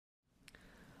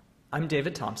I'm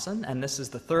David Thompson, and this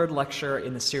is the third lecture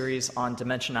in the series on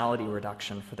dimensionality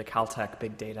reduction for the Caltech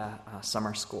Big Data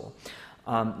Summer School.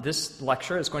 This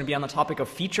lecture is going to be on the topic of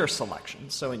feature selection.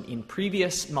 So in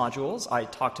previous modules, I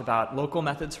talked about local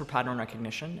methods for pattern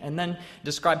recognition and then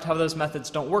described how those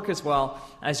methods don't work as well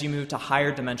as you move to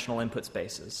higher dimensional input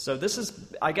spaces. So this is,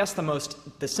 I guess,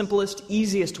 the simplest,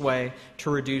 easiest way to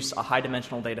reduce a high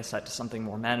dimensional data set to something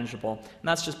more manageable, and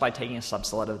that's just by taking a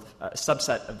subset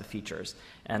of the features.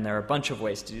 And there are a bunch of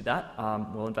ways to do that.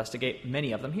 We'll investigate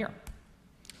many of them here.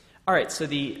 All right, so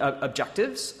the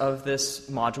objectives of this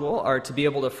module are to be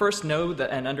able to first know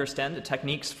and understand the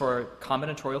techniques for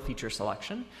combinatorial feature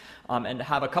selection, and to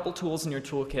have a couple tools in your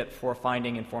toolkit for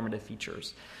finding informative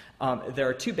features. There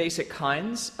are two basic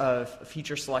kinds of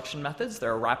feature selection methods.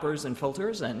 There are wrappers and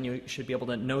filters, and you should be able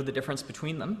to know the difference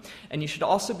between them. And you should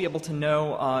also be able to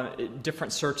know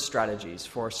different search strategies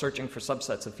for searching for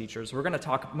subsets of features. We're going to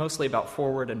talk mostly about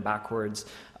forward and backwards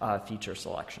feature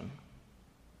selection.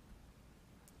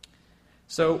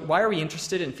 So why are we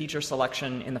interested in feature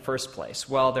selection in the first place?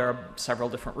 Well, there are several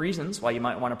different reasons why you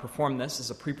might want to perform this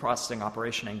as a pre-processing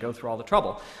operation and go through all the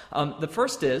trouble. The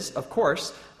first is, of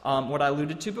course, what I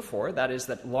alluded to before, that is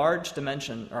that large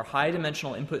dimension or high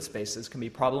dimensional input spaces can be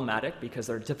problematic because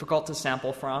they're difficult to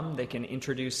sample from. They can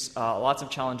introduce lots of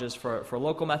challenges for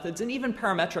local methods and even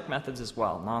parametric methods as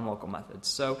well, non-local methods.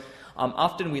 So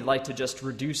often we'd like to just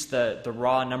reduce the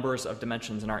raw numbers of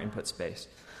dimensions in our input space.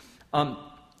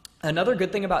 Another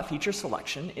good thing about feature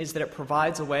selection is that it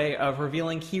provides a way of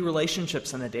revealing key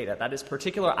relationships in the data, that is,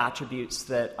 particular attributes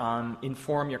that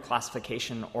inform your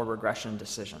classification or regression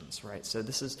decisions, right? So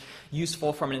this is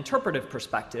useful from an interpretive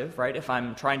perspective, right? If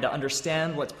I'm trying to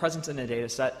understand what's present in a data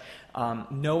set,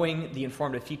 knowing the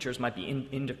informative features might be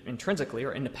intrinsically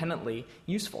or independently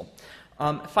useful.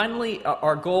 Finally,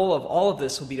 our goal of all of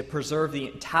this will be to preserve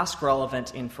the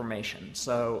task-relevant information.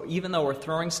 So even though we're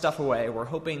throwing stuff away, we're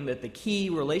hoping that the key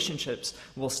relationships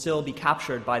will still be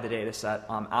captured by the data set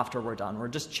after we're done. We're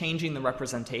just changing the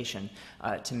representation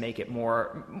to make it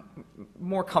more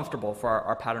comfortable for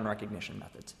our pattern recognition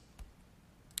methods.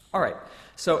 All right,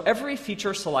 so every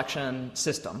feature selection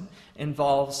system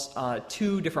involves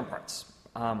two different parts.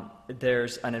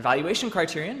 There's an evaluation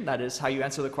criterion, that is how you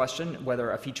answer the question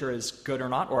whether a feature is good or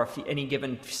not, or if any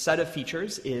given set of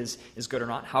features is good or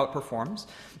not, how it performs.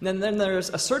 And then there's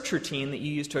a search routine that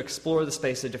you use to explore the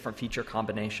space of different feature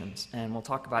combinations, and we'll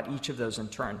talk about each of those in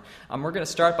turn. We're going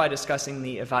to start by discussing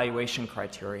the evaluation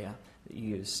criteria that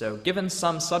you use. So given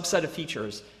some subset of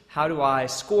features, how do I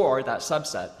score that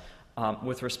subset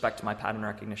with respect to my pattern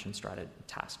recognition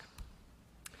task?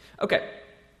 Okay,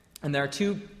 and there are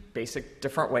two basic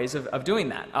different ways of doing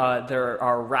that. There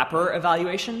are wrapper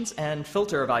evaluations and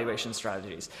filter evaluation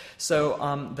strategies.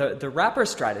 So the wrapper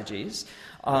strategies,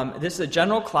 this is a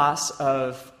general class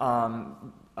of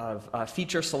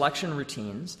feature selection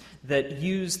routines that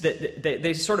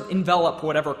they sort of envelop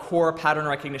whatever core pattern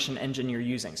recognition engine you're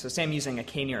using. So say I'm using a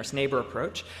k-nearest neighbor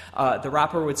approach. The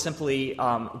wrapper would simply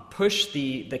push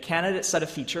the candidate set of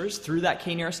features through that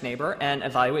k-nearest neighbor and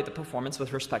evaluate the performance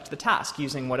with respect to the task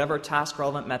using whatever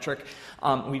task-relevant metric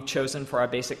we've chosen for our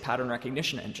basic pattern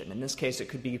recognition engine. In this case, it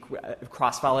could be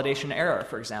cross-validation error,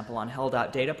 for example, on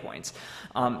held-out data points.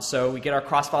 So we get our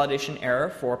cross-validation error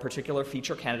for a particular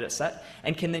feature candidate set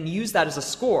and can then use that as a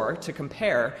score to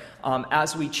compare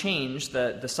as we change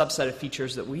the subset of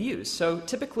features that we use. So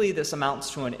typically this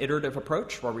amounts to an iterative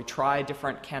approach where we try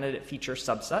different candidate feature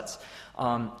subsets,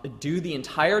 do the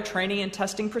entire training and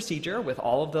testing procedure with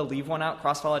all of the leave one out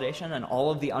cross-validation and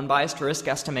all of the unbiased risk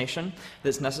estimation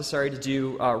that's necessary to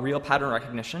do real pattern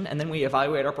recognition, and then we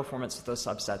evaluate our performance with those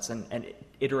subsets and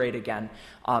iterate again,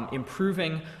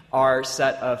 improving our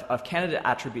set of candidate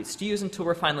attributes to use until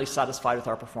we're finally satisfied with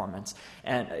our performance.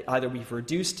 And either we've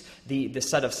reduced the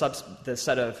set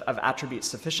of attributes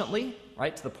sufficiently,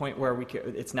 right, to the point where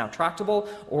it's now tractable,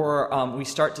 or we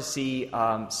start to see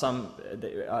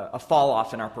a fall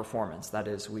off in our performance. That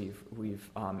is, we've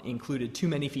included too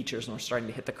many features and we're starting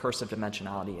to hit the curse of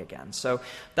dimensionality again. So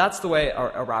that's the way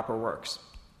a wrapper works.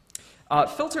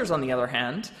 Filters, on the other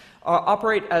hand,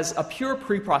 operate as a pure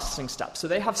pre-processing step. So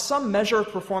they have some measure of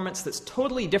performance that's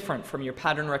totally different from your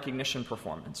pattern recognition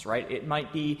performance, right? It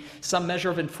might be some measure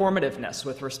of informativeness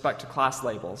with respect to class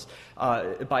labels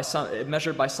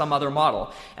measured by some other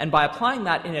model. And by applying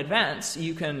that in advance,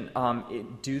 you can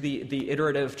do the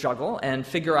iterative juggle and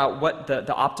figure out what the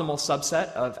optimal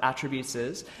subset of attributes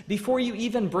is before you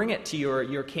even bring it to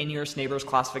your k-nearest neighbors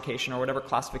classification or whatever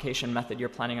classification method you're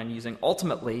planning on using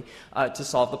ultimately to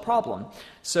solve the problem.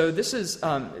 So So this is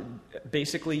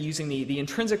basically using the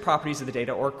intrinsic properties of the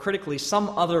data, or critically some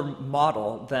other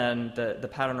model than the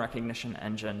pattern recognition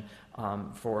engine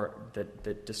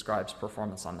that describes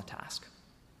performance on the task.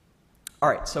 All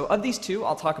right, so of these two,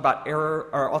 I'll talk about error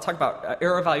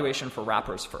evaluation for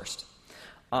wrappers first.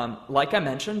 Like I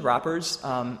mentioned, wrappers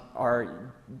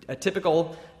are a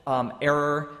typical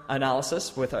error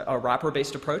analysis with a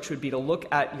wrapper-based approach would be to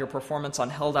look at your performance on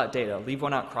held-out data, leave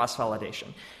one out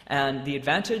cross-validation. And the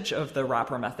advantage of the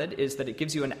wrapper method is that it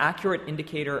gives you an accurate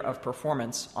indicator of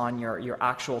performance on your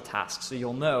actual task. So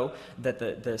you'll know that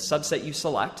the subset you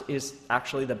select is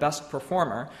actually the best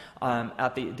performer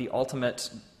at the ultimate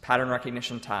pattern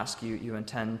recognition task you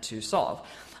intend to solve.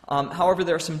 However,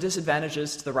 there are some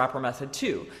disadvantages to the wrapper method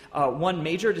too. One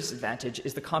major disadvantage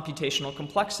is the computational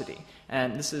complexity,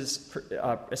 and this is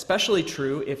especially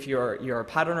true if your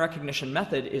pattern recognition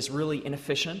method is really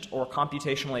inefficient or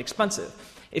computationally expensive.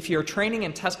 If your training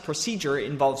and test procedure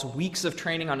involves weeks of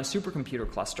training on a supercomputer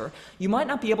cluster, you might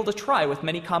not be able to try with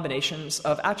many combinations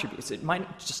of attributes. It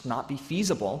might just not be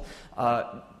feasible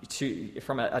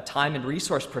from a time and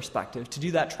resource perspective to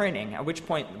do that training, at which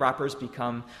point wrappers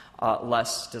become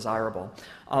less desirable.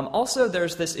 Also,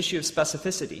 there's this issue of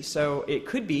specificity. So it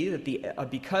could be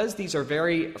that because these are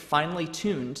very finely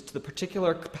tuned to the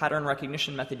particular pattern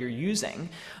recognition method you're using,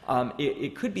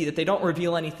 it could be that they don't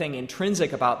reveal anything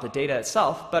intrinsic about the data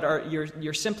itself, but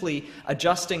you're simply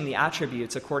adjusting the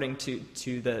attributes according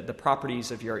to the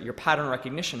properties of your pattern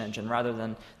recognition engine rather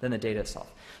than the data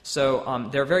itself. So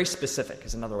they're very specific,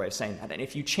 is another way of saying that. And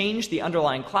if you change the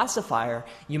underlying classifier,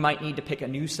 you might need to pick a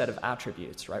new set of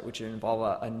attributes, right, which would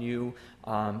involve a new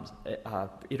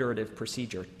iterative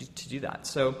procedure to do that.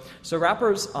 So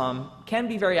wrappers can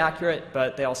be very accurate,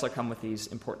 but they also come with these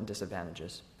important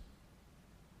disadvantages.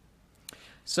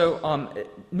 So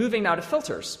moving now to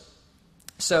filters.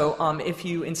 So if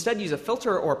you instead use a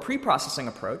filter or pre-processing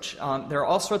approach, there are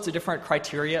all sorts of different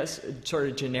criteria, sort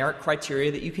of generic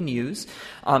criteria that you can use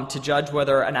to judge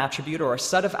whether an attribute or a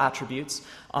set of attributes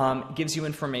gives you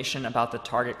information about the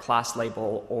target class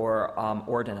label or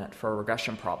ordinate for a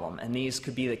regression problem. And these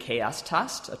could be the KS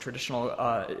test, a traditional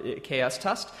KS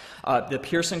test. The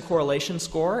Pearson correlation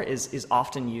score is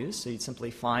often used, so you'd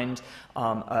simply find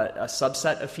a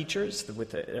subset of features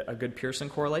with a good Pearson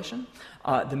correlation.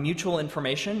 The mutual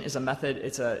information is a method,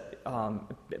 it's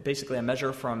basically a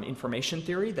measure from information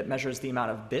theory that measures the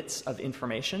amount of bits of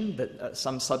information that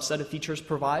some subset of features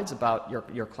provides about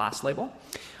your class label.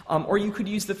 Or you could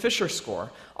use the Fisher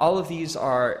score. All of these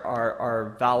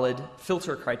are valid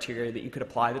filter criteria that you could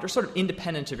apply that are sort of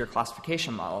independent of your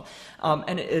classification model.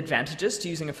 And advantages to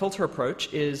using a filter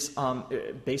approach is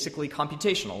basically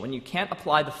computational. When you can't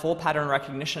apply the full pattern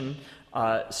recognition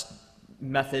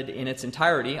method in its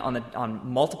entirety on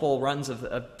multiple runs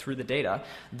through the data,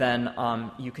 then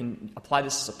you can apply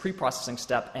this as a pre-processing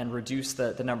step and reduce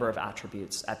the number of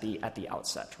attributes at the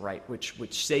outset, right?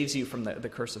 Which saves you from the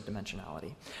curse of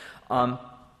dimensionality.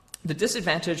 The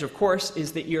disadvantage, of course,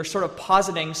 is that you're sort of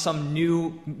positing some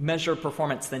new measure of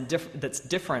performance that's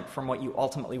different from what you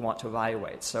ultimately want to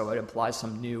evaluate. So it implies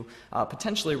some new,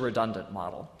 potentially redundant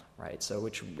model. Right, so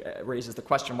which raises the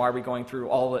question, why are we going through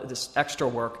all this extra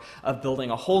work of building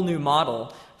a whole new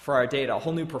model for our data, a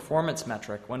whole new performance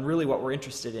metric, when really what we're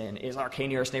interested in is our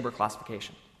k-nearest neighbor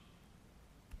classification?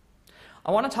 I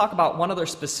want to talk about one other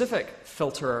specific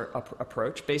filter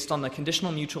approach based on the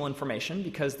conditional mutual information,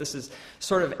 because this is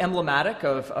sort of emblematic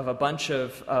of a bunch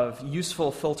of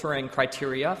useful filtering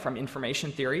criteria from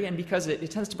information theory, and because it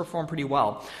tends to perform pretty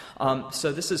well.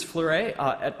 So this is Fleury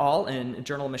et al. In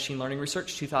Journal of Machine Learning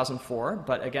Research 2004,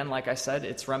 but again, like I said,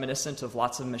 it's reminiscent of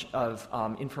lots of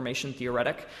information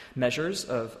theoretic measures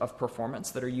of performance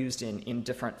that are used in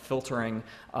different filtering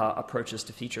approaches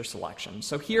to feature selection.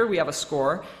 So here we have a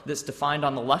score that's defined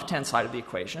on the left-hand side of the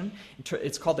equation.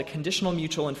 It's called the conditional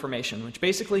mutual information, which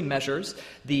basically measures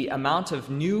the amount of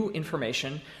new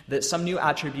information that some new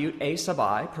attribute A sub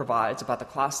I provides about the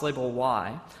class label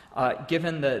Y,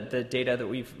 given the data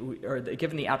that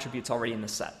given the attributes already in the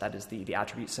set, that is the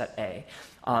attribute set A.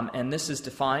 And this is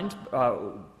defined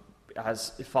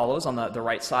as it follows on the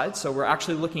right side. So we're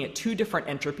actually looking at two different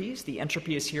entropies. The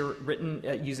entropy is here written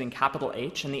using capital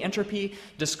H, and the entropy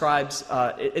describes,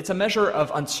 it's a measure of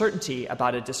uncertainty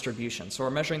about a distribution. So we're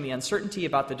measuring the uncertainty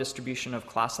about the distribution of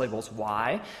class labels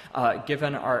Y,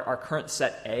 given our current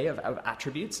set A of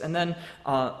attributes, and then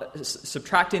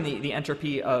subtracting the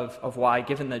entropy of Y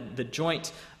given the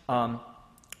joint, the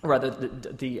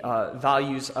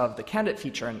values of the candidate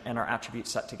feature and our attribute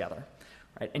set together.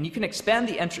 Right? And you can expand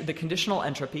the conditional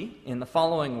entropy in the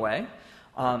following way.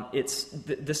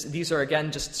 These are,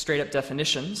 again, just straight-up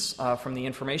definitions from the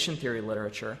information theory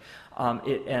literature.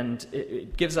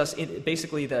 It gives us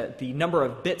basically the number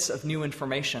of bits of new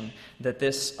information that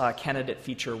this candidate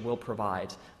feature will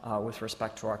provide with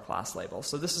respect to our class label.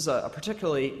 So this is a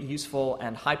particularly useful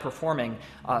and high-performing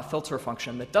filter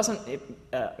function that doesn't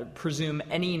presume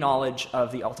any knowledge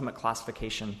of the ultimate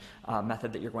classification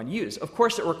method that you're going to use. Of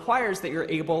course, it requires that you're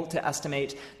able to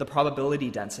estimate the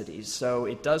probability densities. So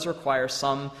it does require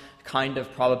some kind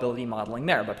of probability modeling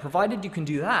there. But provided you can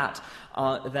do that,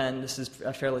 then this is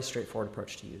a fairly straightforward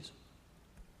approach to use.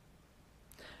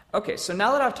 Okay, so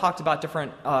now that I've talked about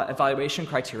different evaluation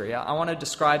criteria, I want to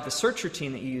describe the search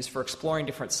routine that you use for exploring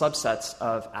different subsets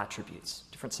of attributes,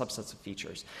 different subsets of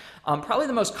features. Probably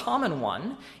the most common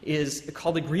one is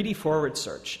called a greedy forward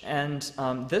search. And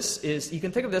you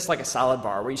can think of this like a salad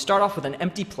bar, where you start off with an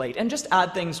empty plate and just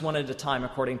add things one at a time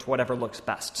according to whatever looks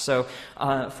best. So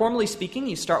formally speaking,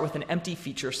 you start with an empty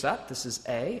feature set. This is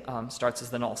A, starts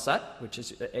as the null set, which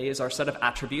is A is our set of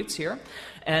attributes here.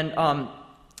 And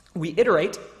we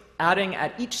iterate, adding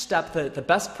at each step the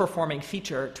best performing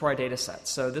feature to our data set.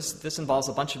 So this involves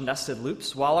a bunch of nested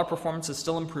loops. While our performance is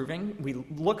still improving, we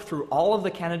look through all of the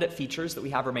candidate features that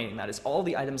we have remaining. That is all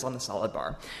the items on the salad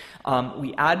bar.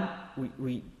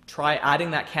 We try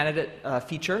adding that candidate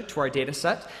feature to our data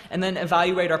set, and then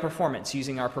evaluate our performance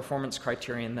using our performance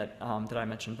criterion that I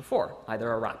mentioned before,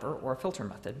 either a wrapper or a filter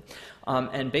method.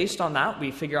 And based on that, we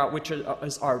figure out which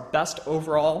is our best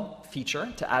overall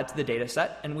feature to add to the data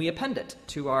set, and we append it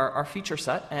to our feature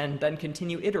set, and then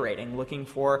continue iterating, looking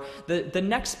for the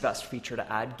next best feature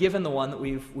to add, given the one that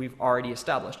we've already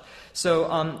established.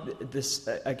 So this,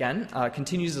 again,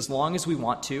 continues as long as we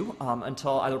want to,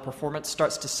 until either performance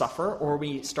starts to suffer or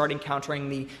we start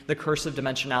encountering the curse of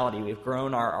dimensionality. We've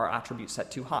grown our attribute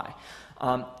set too high.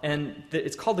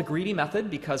 It's called the greedy method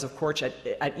because, of course,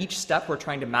 at each step we're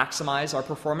trying to maximize our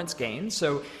performance gain.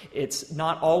 So it's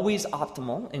not always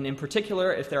optimal. And in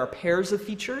particular, if there are pairs of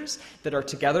features that are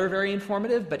together very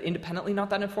informative but independently not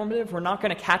that informative, we're not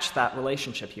going to catch that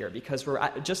relationship here because we're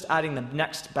just adding the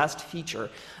next best feature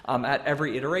at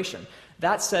every iteration.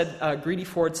 That said, greedy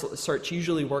forward search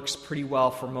usually works pretty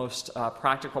well for most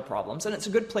practical problems, and it's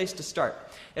a good place to start.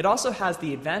 It also has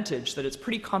the advantage that it's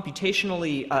pretty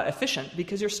computationally efficient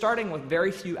because you're starting with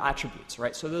very few attributes,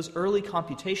 right? So those early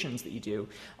computations that you do,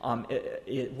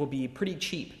 it will be pretty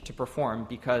cheap to perform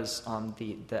because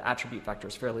the attribute vector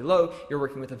is fairly low. You're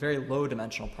working with a very low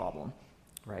dimensional problem.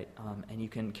 Right, and you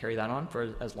can carry that on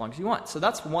for as long as you want. So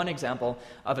that's one example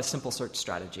of a simple search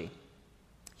strategy.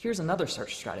 Here's another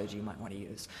search strategy you might want to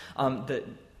use.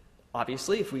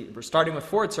 Obviously, if we're starting with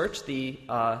forward search, the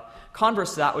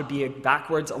converse to that would be a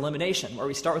backwards elimination, where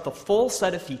we start with a full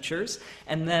set of features,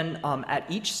 and then at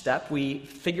each step we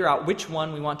figure out which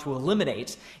one we want to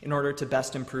eliminate in order to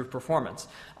best improve performance.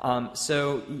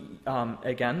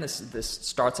 Again, this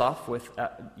starts off with,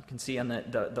 you can see on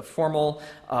the formal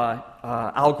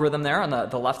algorithm there on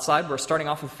the left side, we're starting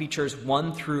off with features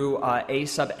 1 through a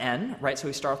sub n, right? So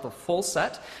we start with a full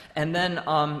set, and then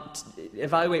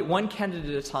evaluate one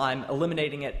candidate at a time,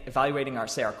 eliminating it, evaluating our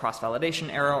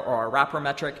cross-validation error or our wrapper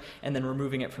metric, and then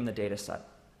removing it from the data set.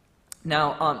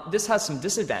 Now, this has some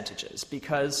disadvantages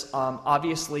because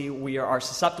obviously we are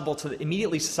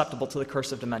immediately susceptible to the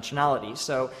curse of dimensionality.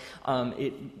 So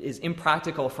it is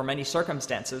impractical for many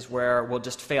circumstances where we'll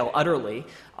just fail utterly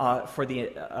for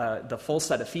the full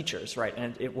set of features, right?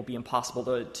 And it will be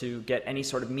impossible to get any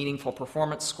sort of meaningful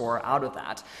performance score out of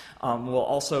that. We'll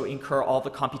also incur all the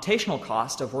computational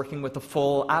cost of working with the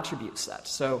full attribute set.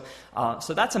 So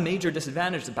that's a major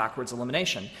disadvantage of backwards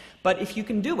elimination. But if you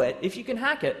can do it, if you can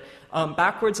hack it,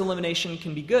 backwards elimination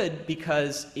can be good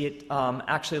because it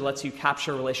actually lets you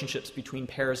capture relationships between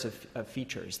pairs of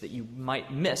features that you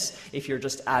might miss if you're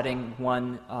just adding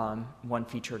one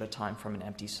feature at a time from an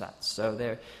empty set. So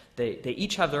they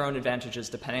each have their own advantages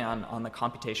depending on the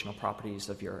computational properties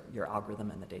of your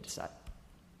algorithm and the data set.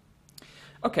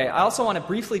 Okay, I also want to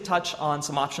briefly touch on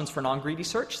some options for non-greedy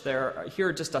search. Here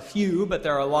are just a few, but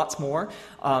there are lots more.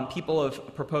 People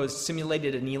have proposed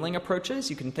simulated annealing approaches.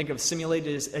 You can think of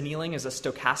simulated annealing as a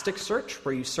stochastic search,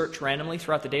 where you search randomly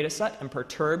throughout the data set and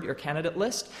perturb your candidate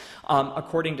list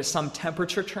according to some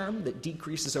temperature term that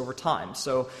decreases over time.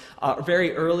 So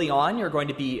very early on, you're going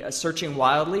to be searching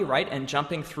wildly, right, and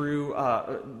jumping through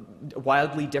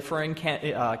wildly differing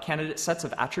candidate sets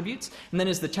of attributes. And then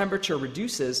as the temperature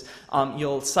reduces, you'll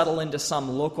you'll settle into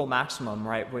some local maximum,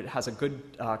 right, which has a good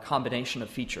combination of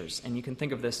features. And you can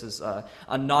think of this as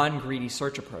a non-greedy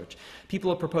search approach.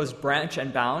 People have proposed branch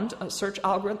and bound search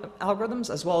algorithms,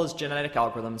 as well as genetic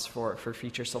algorithms for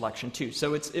feature selection too.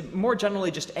 So it's more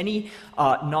generally just any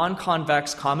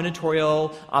non-convex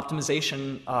combinatorial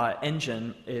optimization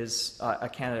engine is a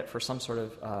candidate for some sort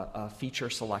of feature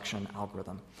selection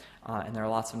algorithm. And there are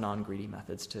lots of non-greedy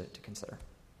methods to consider.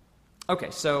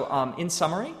 Okay, so in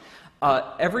summary,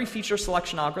 every feature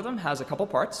selection algorithm has a couple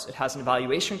parts. It has an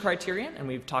evaluation criterion, and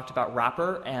we've talked about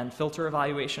wrapper and filter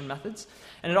evaluation methods.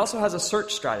 And it also has a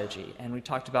search strategy, and we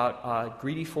talked about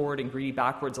greedy forward and greedy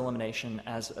backwards elimination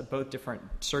as both different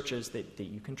searches that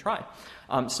you can try.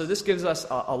 So this gives us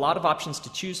a lot of options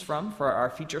to choose from for our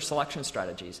feature selection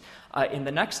strategies. In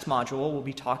the next module, we'll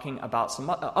be talking about some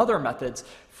other methods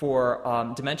for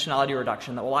dimensionality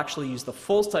reduction that will actually use the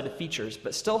full set of features,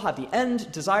 but still have the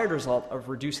end desired result of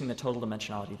reducing the total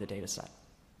dimensionality of the data set.